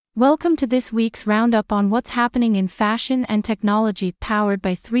Welcome to this week's roundup on what's happening in fashion and technology powered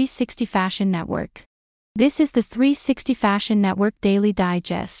by 360 Fashion Network. This is the 360 Fashion Network Daily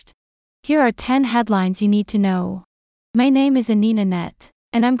Digest. Here are 10 headlines you need to know. My name is Anina Net,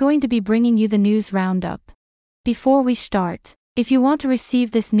 and I'm going to be bringing you the news roundup. Before we start, if you want to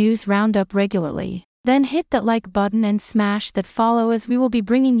receive this news roundup regularly, then hit that like button and smash that follow, as we will be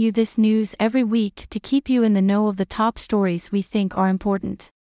bringing you this news every week to keep you in the know of the top stories we think are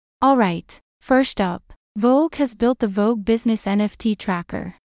important. Alright, first up, Vogue has built the Vogue Business NFT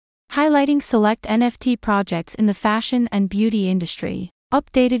Tracker, highlighting select NFT projects in the fashion and beauty industry,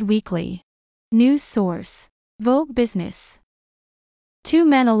 updated weekly. News source: Vogue Business. Two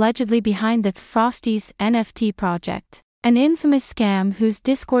men allegedly behind the Frosties NFT project, an infamous scam whose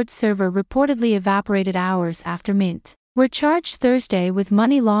Discord server reportedly evaporated hours after mint, were charged Thursday with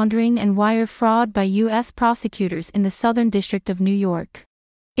money laundering and wire fraud by U.S. prosecutors in the Southern District of New York.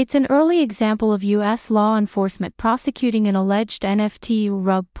 It's an early example of U.S. law enforcement prosecuting an alleged NFT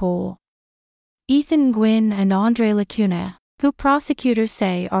rug pull. Ethan Gwynn and Andre Lacuna, who prosecutors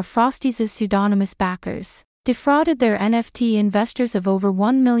say are Frosties' pseudonymous backers, defrauded their NFT investors of over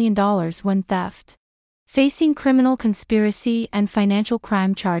 $1 million when theft. Facing criminal conspiracy and financial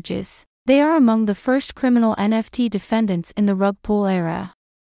crime charges, they are among the first criminal NFT defendants in the rug pull era.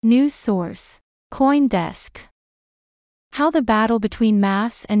 News source: CoinDesk. How the battle between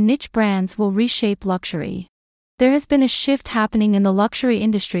mass and niche brands will reshape luxury. There has been a shift happening in the luxury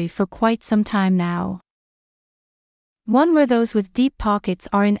industry for quite some time now. One where those with deep pockets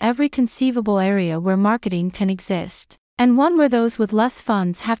are in every conceivable area where marketing can exist, and one where those with less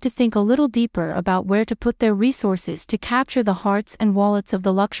funds have to think a little deeper about where to put their resources to capture the hearts and wallets of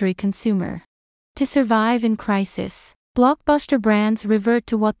the luxury consumer. To survive in crisis, blockbuster brands revert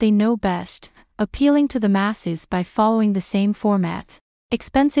to what they know best, appealing to the masses by following the same format: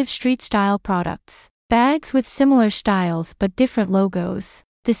 expensive street-style products, bags with similar styles but different logos,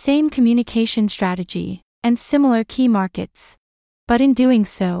 the same communication strategy, and similar key markets. But in doing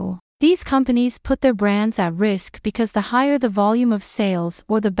so, these companies put their brands at risk, because the higher the volume of sales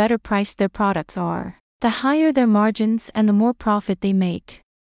or the better priced their products are, the higher their margins and the more profit they make.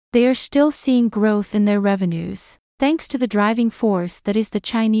 They are still seeing growth in their revenues, thanks to the driving force that is the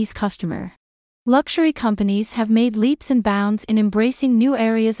Chinese customer. Luxury companies have made leaps and bounds in embracing new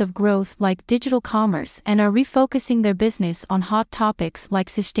areas of growth like digital commerce and are refocusing their business on hot topics like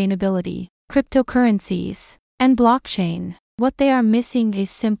sustainability, cryptocurrencies, and blockchain. What they are missing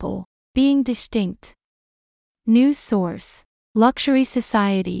is simple: being distinct. News source: Luxury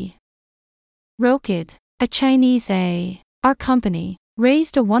Society. Rocket, a Chinese A.R. company,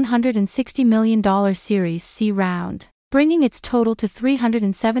 raised a $160 million Series C round, bringing its total to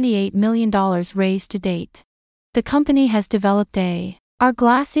 $378 million raised to date. The company has developed AR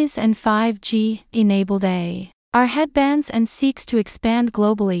glasses and 5G-enabled AR headbands and seeks to expand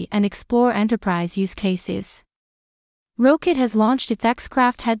globally and explore enterprise use cases. Rocket has launched its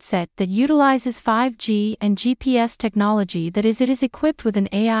X-Craft headset that utilizes 5G and GPS technology. That is, it is equipped with an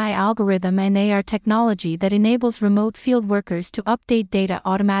AI algorithm and AR technology that enables remote field workers to update data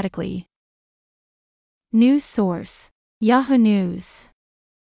automatically. News source: Yahoo News.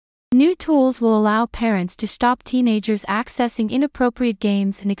 New tools will allow parents to stop teenagers accessing inappropriate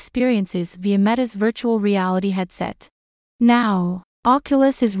games and experiences via Meta's virtual reality headset. Now,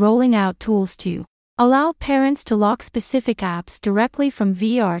 Oculus is rolling out tools to allow parents to lock specific apps directly from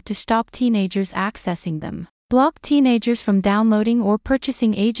VR to stop teenagers accessing them, block teenagers from downloading or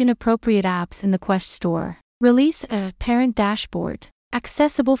purchasing age-inappropriate apps in the Quest Store, release a parent dashboard,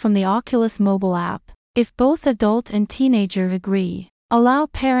 accessible from the Oculus mobile app. If both adult and teenager agree, allow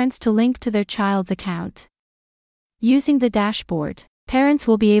parents to link to their child's account. Using the dashboard, parents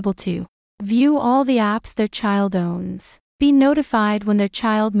will be able to view all the apps their child owns, be notified when their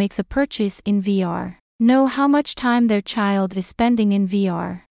child makes a purchase in VR, know how much time their child is spending in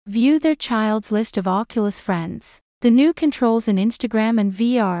VR, view their child's list of Oculus friends. The new controls in Instagram and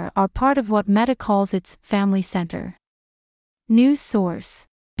VR are part of what Meta calls its Family Center. News source: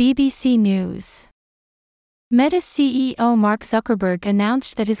 BBC News. Meta CEO Mark Zuckerberg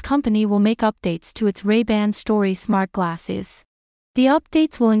announced that his company will make updates to its Ray-Ban Story smart glasses. The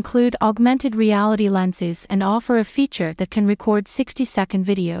updates will include augmented reality lenses and offer a feature that can record 60-second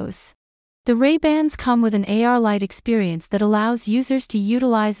videos. The Ray-Bans come with an AR light experience that allows users to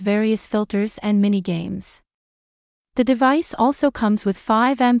utilize various filters and mini-games. The device also comes with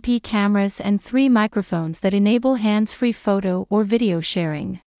 5MP cameras and 3 microphones that enable hands-free photo or video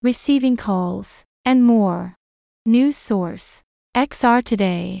sharing, receiving calls, and more. News source: XR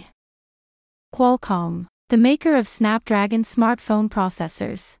Today. Qualcomm, the maker of Snapdragon smartphone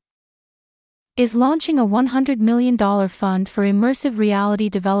processors, is launching a $100 million fund for immersive reality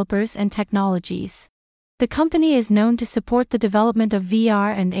developers and technologies. The company is known to support the development of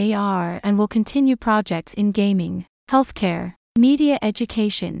VR and AR and will continue projects in gaming, healthcare, media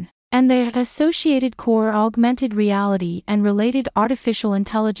education, and the associated core augmented reality and related artificial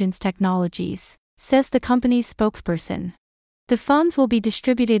intelligence technologies, says the company's spokesperson. The funds will be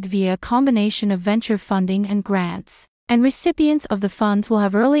distributed via a combination of venture funding and grants, and recipients of the funds will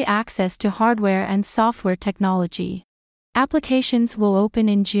have early access to hardware and software technology. Applications will open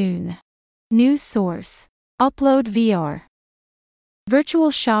in June. News source: Upload VR.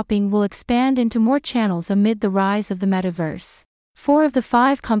 Virtual shopping will expand into more channels amid the rise of the metaverse. 4 of the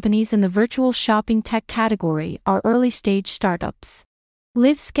 5 companies in the virtual shopping tech category are early-stage startups.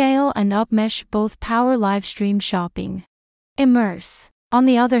 LiveScale and UpMesh both power live-stream shopping. Immerse, on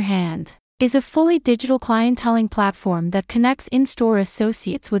the other hand, is a fully digital clienteling platform that connects in-store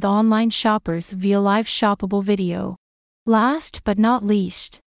associates with online shoppers via live shoppable video. Last but not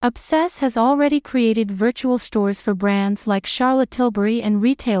least, Obsess has already created virtual stores for brands like Charlotte Tilbury and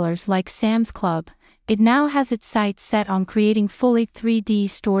retailers like Sam's Club. It now has its sights set on creating fully 3D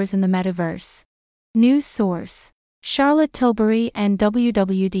stores in the metaverse. News source: Charlotte Tilbury and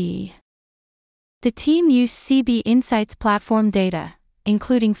WWD. The team used CB Insights platform data,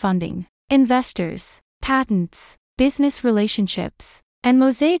 including funding, investors, patents, business relationships, and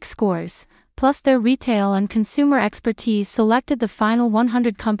Mosaic scores, plus their retail and consumer expertise, selected the final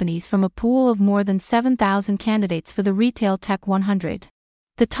 100 companies from a pool of more than 7,000 candidates for the Retail Tech 100.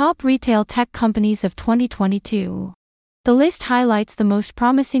 The top retail tech companies of 2022. The list highlights the most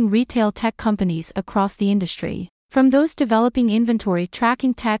promising retail tech companies across the industry, from those developing inventory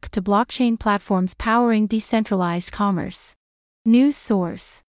tracking tech to blockchain platforms powering decentralized commerce. News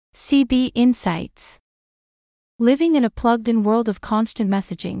source: CB Insights. Living in a plugged-in world of constant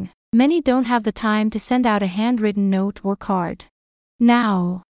messaging, many don't have the time to send out a handwritten note or card.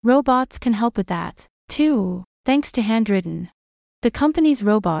 Now, robots can help with that, too, thanks to handwritten. The company's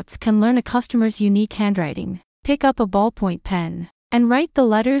robots can learn a customer's unique handwriting, pick up a ballpoint pen, and write the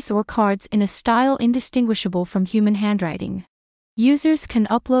letters or cards in a style indistinguishable from human handwriting. Users can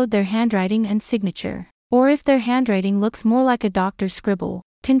upload their handwriting and signature, or if their handwriting looks more like a doctor's scribble,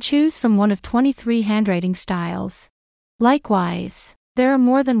 can choose from one of 23 handwriting styles. Likewise, there are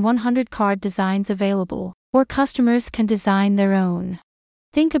more than 100 card designs available, or customers can design their own.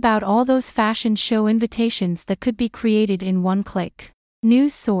 Think about all those fashion show invitations that could be created in one click.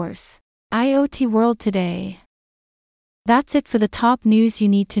 News source: IoT World Today. That's it for the top news you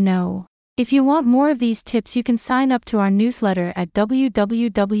need to know. If you want more of these tips, you can sign up to our newsletter at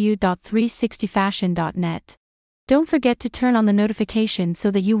www.360fashion.net. Don't forget to turn on the notification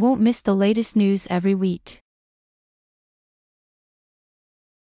so that you won't miss the latest news every week.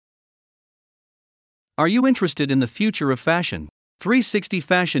 Are you interested in the future of fashion? 360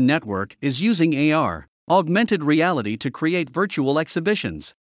 Fashion Network is using AR, augmented reality, to create virtual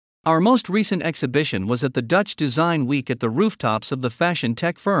exhibitions. Our most recent exhibition was at the Dutch Design Week at the rooftops of the fashion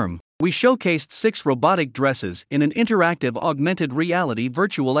tech firm. We showcased 6 robotic dresses in an interactive augmented reality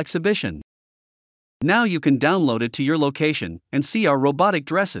virtual exhibition. Now you can download it to your location and see our robotic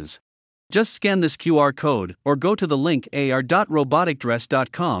dresses. Just scan this QR code or go to the link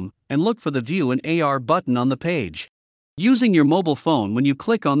ar.roboticdress.com and look for the View in AR button on the page. Using your mobile phone, when you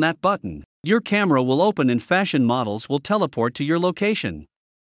click on that button, your camera will open and fashion models will teleport to your location.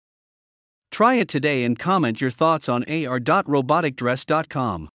 Try it today and comment your thoughts on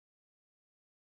ar.roboticdress.com.